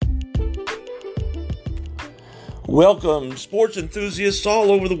Welcome, sports enthusiasts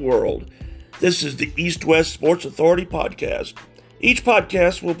all over the world. This is the East West Sports Authority podcast. Each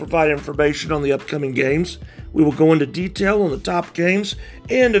podcast will provide information on the upcoming games. We will go into detail on the top games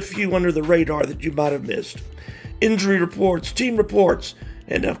and a few under the radar that you might have missed. Injury reports, team reports,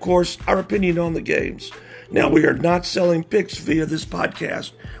 and of course, our opinion on the games. Now, we are not selling picks via this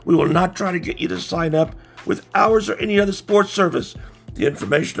podcast. We will not try to get you to sign up with ours or any other sports service. The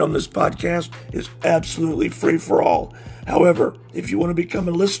information on this podcast is absolutely free for all. However, if you want to become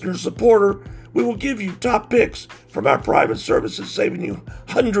a listener supporter, we will give you top picks from our private services, saving you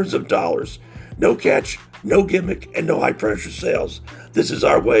hundreds of dollars. No catch, no gimmick, and no high-pressure sales. This is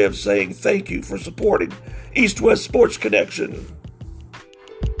our way of saying thank you for supporting East West Sports Connection.